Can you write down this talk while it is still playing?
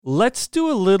Let's do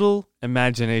a little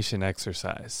imagination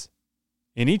exercise.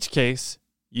 In each case,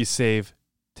 you save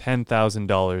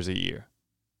 $10,000 a year.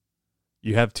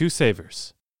 You have two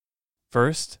savers.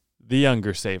 First, the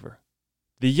younger saver.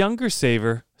 The younger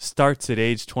saver starts at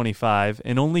age 25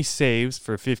 and only saves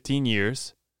for 15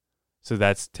 years. So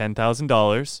that's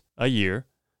 $10,000 a year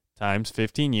times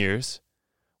 15 years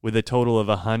with a total of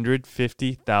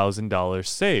 $150,000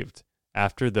 saved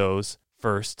after those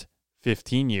first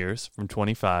 15 years from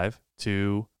 25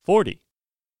 to 40.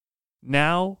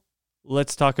 Now,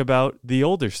 let's talk about the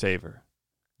older saver.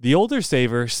 The older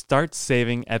saver starts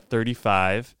saving at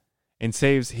 35 and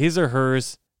saves his or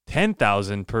hers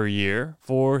 $10,000 per year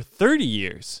for 30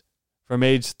 years, from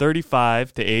age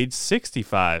 35 to age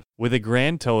 65, with a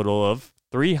grand total of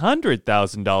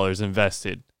 $300,000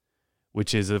 invested,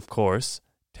 which is, of course,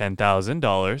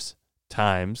 $10,000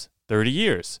 times 30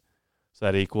 years. So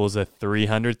that equals a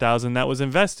 $300,000 that was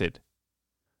invested.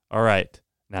 All right,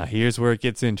 now here's where it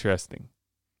gets interesting.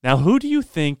 Now, who do you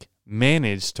think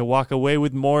managed to walk away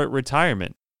with more at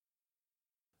retirement?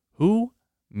 Who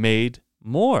made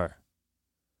more?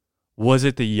 Was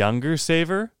it the younger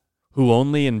saver who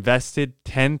only invested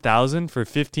 $10,000 for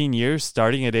 15 years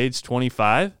starting at age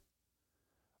 25?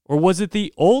 Or was it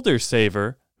the older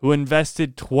saver who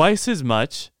invested twice as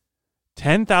much,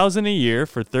 $10,000 a year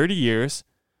for 30 years,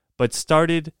 but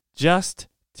started just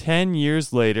 10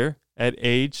 years later at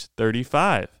age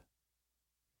 35?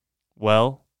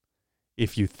 Well,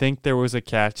 if you think there was a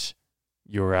catch,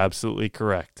 you're absolutely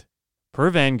correct.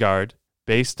 Per Vanguard,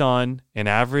 based on an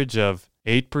average of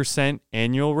 8%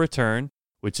 annual return,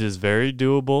 which is very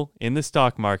doable in the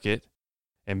stock market,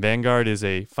 and Vanguard is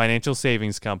a financial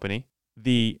savings company,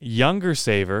 the younger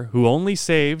saver who only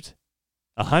saved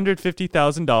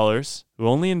 $150,000, who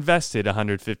only invested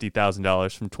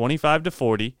 $150,000 from 25 to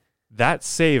 40, that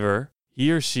saver,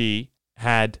 he or she,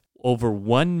 had over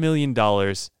 $1 million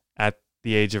at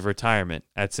the age of retirement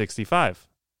at 65.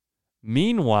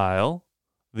 Meanwhile,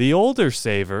 the older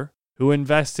saver who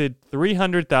invested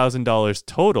 $300,000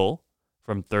 total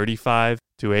from 35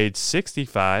 to age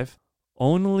 65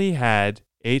 only had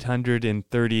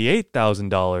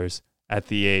 $838,000 at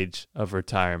the age of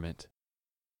retirement.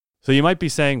 So you might be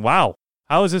saying, wow,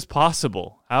 how is this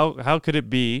possible? How could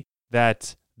it be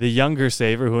that the younger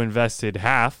saver who invested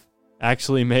half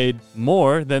actually made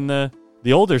more than the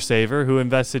older saver who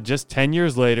invested just 10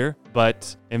 years later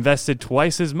but invested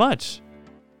twice as much?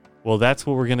 Well, that's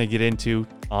what we're going to get into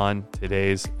on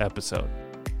today's episode.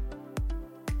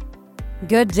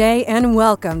 Good day and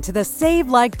welcome to the Save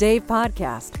Like Dave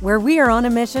podcast, where we are on a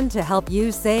mission to help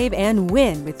you save and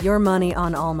win with your money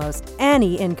on almost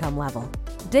any income level.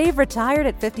 Dave retired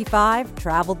at 55,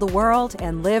 traveled the world,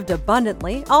 and lived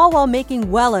abundantly, all while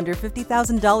making well under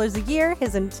 $50,000 a year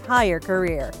his entire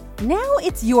career. Now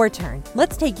it's your turn.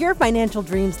 Let's take your financial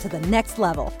dreams to the next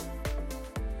level.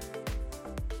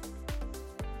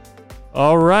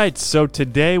 All right, so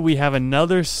today we have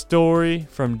another story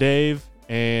from Dave,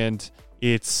 and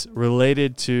it's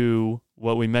related to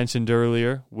what we mentioned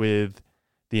earlier with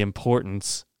the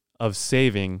importance of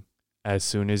saving as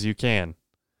soon as you can.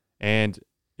 And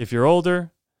if you're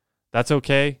older, that's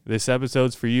okay. This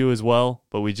episode's for you as well,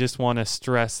 but we just want to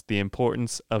stress the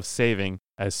importance of saving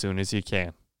as soon as you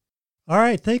can. All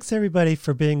right, thanks everybody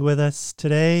for being with us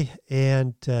today.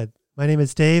 And my name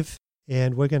is Dave,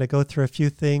 and we're going to go through a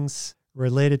few things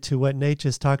related to what Nate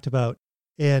just talked about.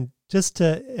 And just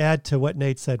to add to what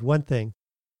Nate said, one thing,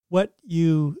 what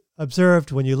you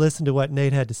observed when you listened to what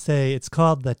Nate had to say, it's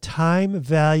called the time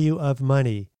value of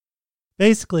money.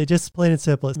 Basically, just plain and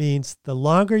simple, it means the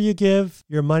longer you give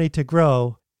your money to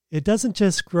grow, it doesn't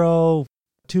just grow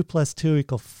 2 + 2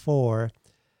 = 4,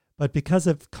 but because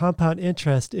of compound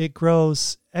interest, it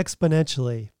grows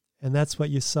exponentially. And that's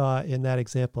what you saw in that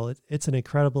example. It's an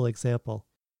incredible example.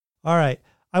 All right.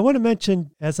 I want to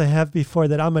mention, as I have before,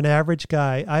 that I'm an average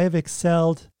guy. I have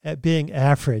excelled at being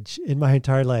average in my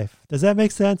entire life. Does that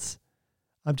make sense?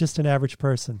 I'm just an average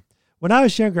person. When I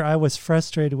was younger, I was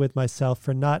frustrated with myself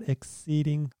for not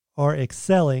exceeding or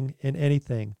excelling in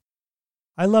anything.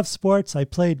 I love sports. I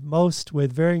played most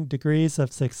with varying degrees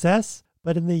of success,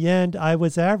 but in the end, I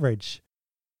was average.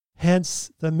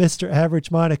 Hence the Mr.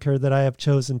 Average moniker that I have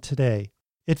chosen today.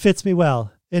 It fits me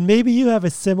well. And maybe you have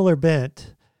a similar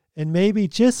bent. And maybe,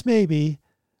 just maybe,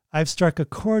 I've struck a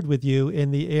chord with you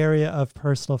in the area of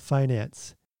personal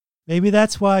finance. Maybe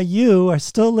that's why you are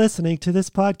still listening to this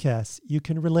podcast. You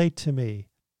can relate to me.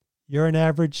 You're an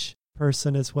average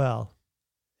person as well.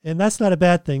 And that's not a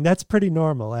bad thing. That's pretty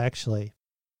normal, actually.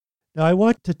 Now, I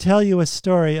want to tell you a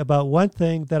story about one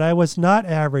thing that I was not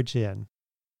average in.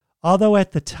 Although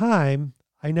at the time,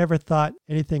 I never thought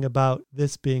anything about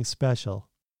this being special.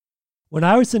 When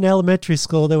I was in elementary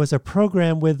school, there was a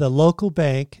program with the local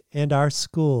bank and our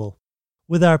school.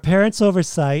 With our parents'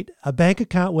 oversight, a bank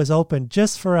account was opened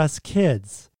just for us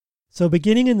kids. So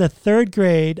beginning in the 3rd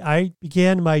grade, I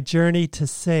began my journey to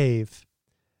save.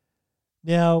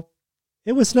 Now,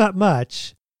 it was not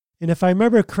much, and if I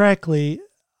remember correctly,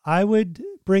 I would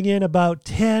bring in about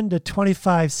 10 to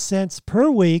 25 cents per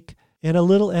week in a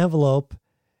little envelope,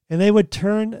 and they would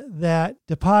turn that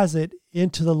deposit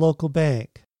into the local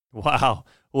bank. Wow.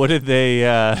 What did they,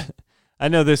 I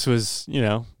know this was,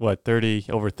 over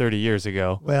 30 years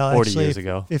ago, Well, 40 actually, years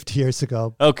ago. 50 years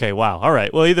ago. Okay, wow. All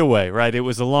right. Well, either way, right? It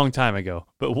was a long time ago.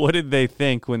 But what did they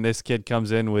think when this kid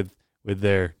comes in with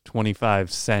their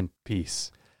 25-cent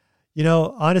piece?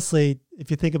 Honestly,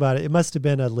 if you think about it, it must have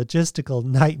been a logistical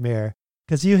nightmare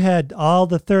because you had all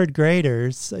the 3rd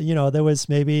graders. There was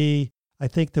I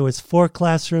think there was 4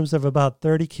 classrooms of about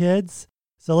 30 kids.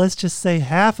 So let's just say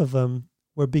half of them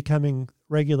were becoming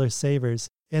regular savers.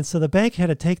 And so the bank had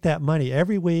to take that money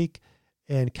every week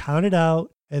and count it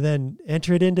out and then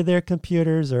enter it into their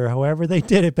computers or however they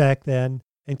did it back then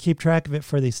and keep track of it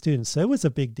for these students. So it was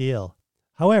a big deal.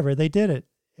 However, they did it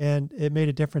and it made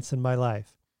a difference in my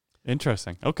life.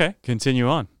 Interesting. Okay, continue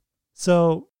on.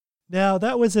 So now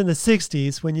that was in the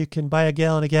 60s when you can buy a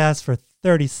gallon of gas for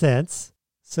 30 cents.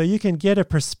 So you can get a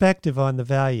perspective on the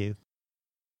value.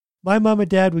 My mom and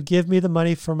dad would give me the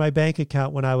money for my bank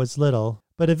account when I was little,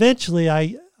 but eventually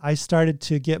I started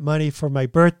to get money for my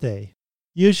birthday.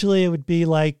 Usually it would be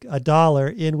like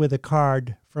 $1 in with a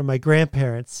card from my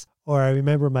grandparents, or I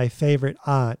remember my favorite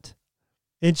aunt.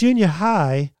 In junior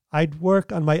high, I'd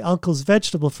work on my uncle's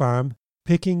vegetable farm,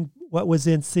 picking what was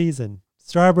in season: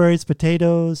 strawberries,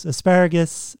 potatoes,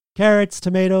 asparagus, carrots,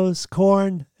 tomatoes,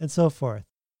 corn, and so forth.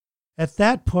 At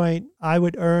that point, I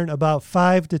would earn about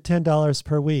 $5 to $10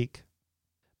 per week.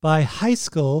 By high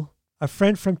school, a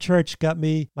friend from church got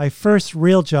me my first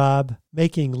real job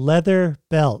making leather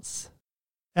belts.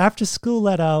 After school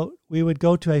let out, we would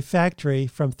go to a factory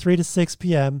from 3 to 6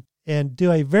 p.m. and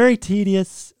do a very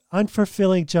tedious,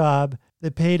 unfulfilling job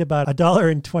that paid about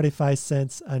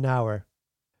 $1.25 an hour.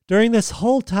 During this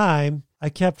whole time, I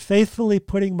kept faithfully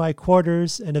putting my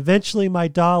quarters and eventually my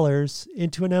dollars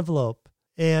into an envelope,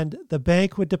 and the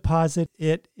bank would deposit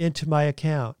it into my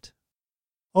account.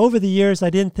 Over the years, I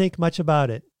didn't think much about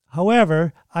it.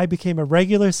 However, I became a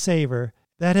regular saver.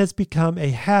 That has become a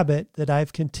habit that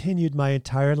I've continued my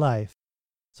entire life.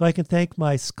 So I can thank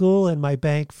my school and my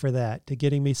bank for that, to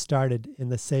getting me started in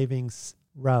the savings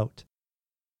route.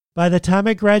 By the time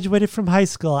I graduated from high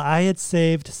school, I had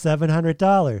saved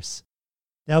 $700.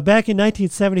 Now, back in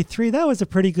 1973, that was a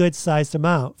pretty good-sized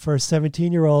amount for a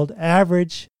 17-year-old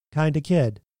average kind of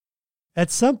kid.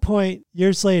 At some point,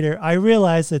 years later, I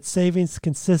realized that savings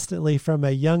consistently from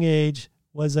a young age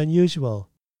was unusual.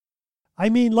 I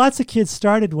mean, lots of kids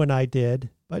started when I did,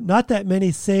 but not that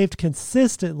many saved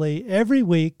consistently every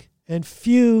week, and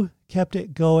few kept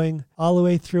it going all the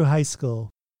way through high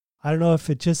school. I don't know if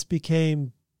it just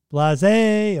became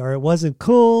blasé or it wasn't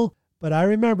cool, but I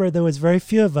remember there was very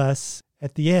few of us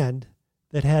at the end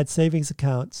that had savings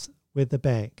accounts with the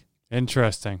bank.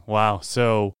 Interesting. Wow.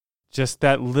 So just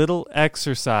that little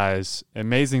exercise,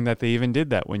 amazing that they even did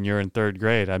that when you're in 3rd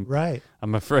grade. Right.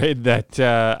 I'm afraid that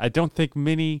I don't think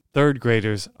many 3rd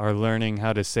graders are learning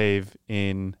how to save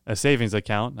in a savings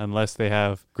account unless they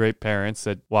have great parents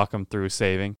that walk them through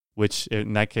saving, which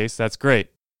in that case, that's great.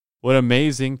 What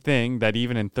amazing thing that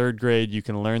even in 3rd grade, you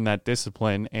can learn that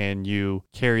discipline and you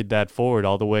carried that forward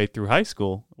all the way through high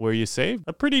school where you saved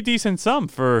a pretty decent sum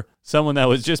for someone that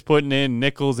was just putting in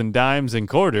nickels and dimes and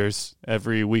quarters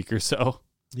every week or so.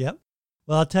 Yep.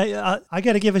 Well, I'll tell you, I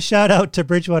got to give a shout out to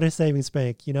Bridgewater Savings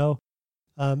Bank.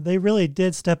 They really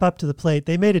did step up to the plate.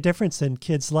 They made a difference in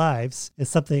kids' lives in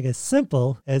something as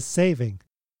simple as saving.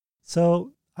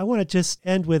 So I want to just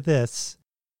end with this.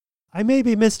 I may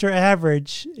be Mr.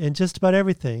 Average in just about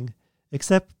everything,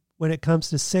 except when it comes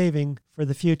to saving for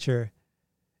the future.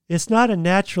 It's not a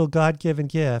natural God-given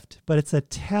gift, but it's a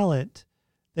talent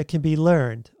that can be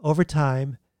learned over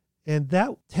time, and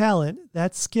that talent,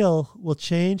 that skill, will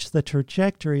change the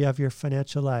trajectory of your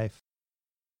financial life.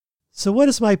 So what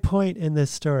is my point in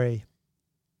this story?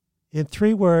 In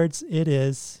 3 words, it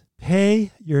is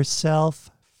pay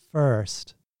yourself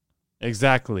first.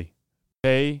 Exactly.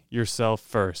 Pay yourself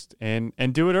first and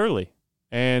do it early.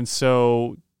 And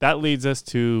so that leads us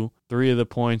to 3 of the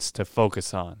points to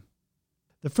focus on.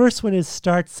 The first one is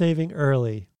start saving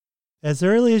early as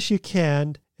you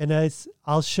can. And as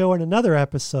I'll show in another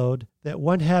episode, that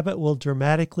one habit will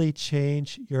dramatically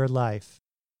change your life.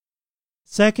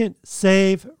 Second,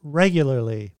 save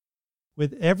regularly.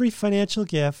 With every financial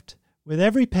gift, with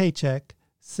every paycheck,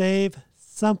 save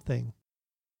something.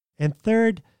 And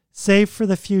third, save for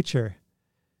the future.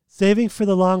 Saving for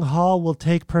the long haul will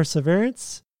take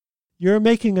perseverance. You're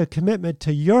making a commitment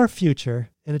to your future,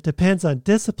 and it depends on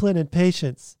discipline and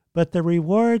patience. But the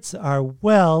rewards are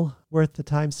well worth the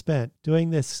time spent doing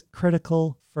this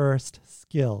critical first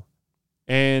skill.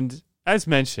 And as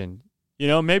mentioned,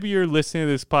 maybe you're listening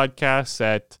to this podcast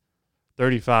at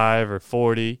 35 or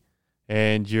 40,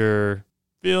 and you're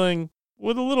feeling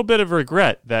with a little bit of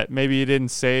regret that maybe you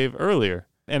didn't save earlier.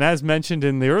 And as mentioned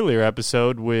in the earlier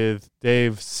episode with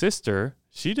Dave's sister,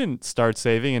 she didn't start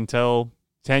saving until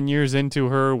 10 years into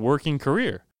her working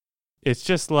career. It's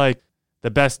just like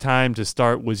the best time to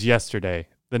start was yesterday.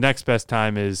 The next best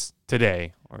time is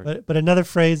today. But another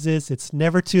phrase is it's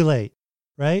never too late,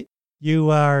 right? You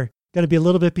are going to be a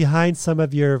little bit behind some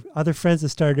of your other friends that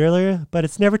started earlier, but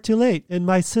it's never too late. And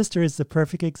my sister is the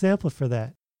perfect example for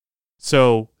that.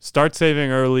 So start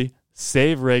saving early,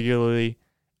 save regularly,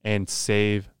 and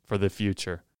save for the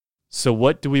future. So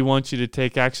what do we want you to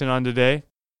take action on today?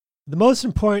 The most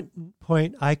important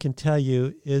point I can tell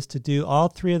you is to do all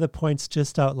three of the points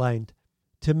just outlined.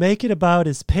 To make it about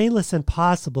as painless as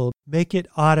possible, make it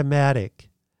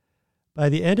automatic. By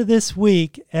the end of this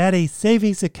week, add a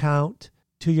savings account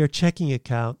to your checking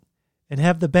account and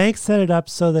have the bank set it up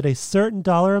so that a certain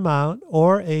dollar amount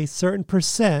or a certain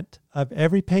percent of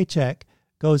every paycheck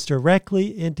goes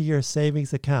directly into your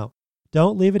savings account.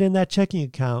 Don't leave it in that checking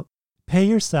account. Pay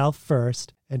yourself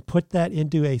first and put that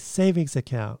into a savings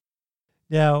account.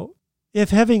 Now,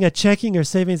 if having a checking or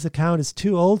savings account is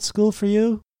too old school for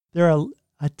you, there are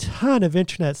a ton of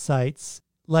internet sites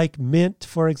like Mint,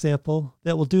 for example,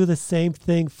 that will do the same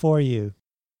thing for you.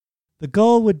 The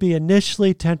goal would be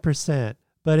initially 10%,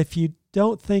 but if you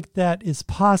don't think that is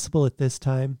possible at this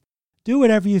time, do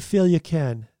whatever you feel you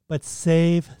can, but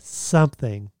save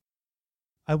something.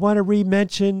 I want to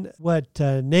re-mention what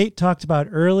Nate talked about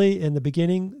early in the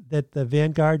beginning, that the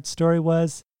Vanguard story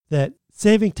was that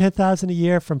saving $10,000 a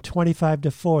year from 25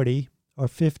 to 40 or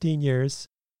 15 years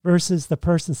versus the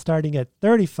person starting at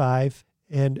 35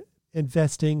 and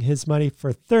investing his money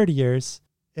for 30 years.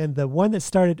 And the one that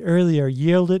started earlier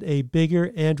yielded a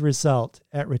bigger end result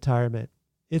at retirement.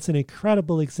 It's an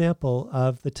incredible example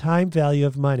of the time value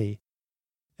of money.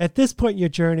 At this point in your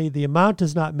journey, the amount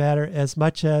does not matter as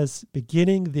much as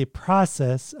beginning the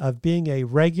process of being a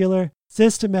regular,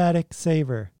 systematic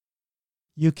saver.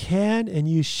 You can and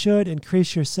you should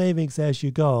increase your savings as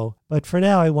you go, but for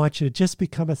now I want you to just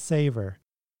become a saver.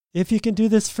 If you can do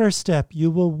this first step,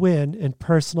 you will win in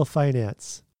personal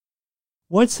finance.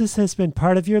 Once this has been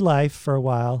part of your life for a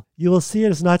while, you will see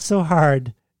it is not so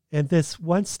hard, and this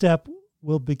one step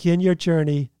will begin your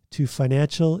journey to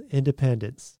financial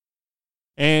independence.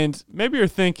 And maybe you're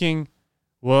thinking,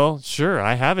 well, sure,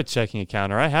 I have a checking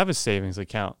account or I have a savings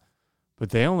account, but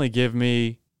they only give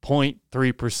me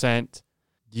 0.3%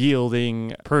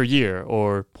 yielding per year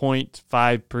or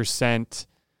 0.5%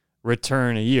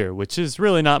 return a year, which is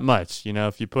really not much.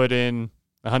 If you put in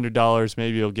 $100,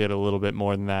 maybe you'll get a little bit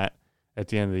more than that at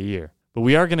the end of the year. But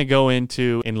we are going to go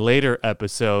into, in later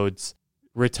episodes,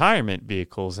 retirement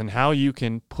vehicles and how you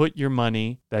can put your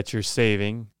money that you're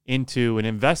saving into an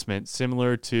investment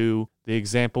similar to the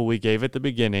example we gave at the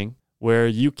beginning, where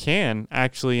you can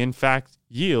actually, in fact,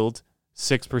 yield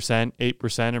 6%,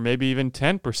 8%, or maybe even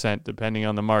 10%, depending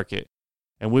on the market.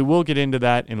 And we will get into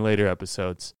that in later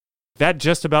episodes. That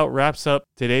just about wraps up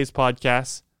today's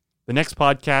podcast. The next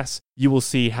podcast, you will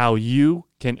see how you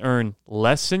can earn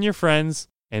less than your friends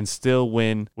and still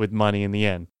win with money in the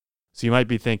end. So you might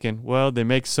be thinking, well, they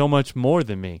make so much more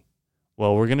than me.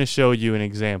 Well, we're going to show you an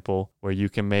example where you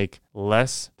can make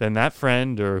less than that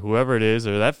friend or whoever it is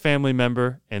or that family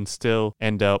member and still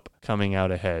end up coming out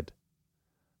ahead.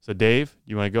 So Dave,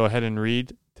 you want to go ahead and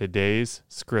read today's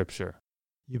scripture?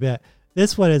 You bet.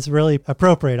 This one is really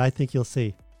appropriate, I think you'll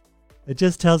see. It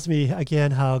just tells me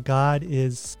again how God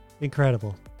is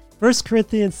incredible. 1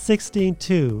 Corinthians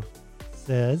 16:2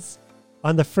 says,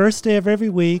 "On the first day of every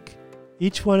week,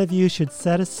 each one of you should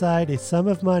set aside a sum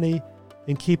of money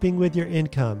in keeping with your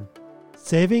income,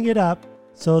 saving it up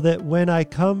so that when I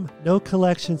come, no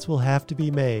collections will have to be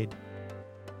made.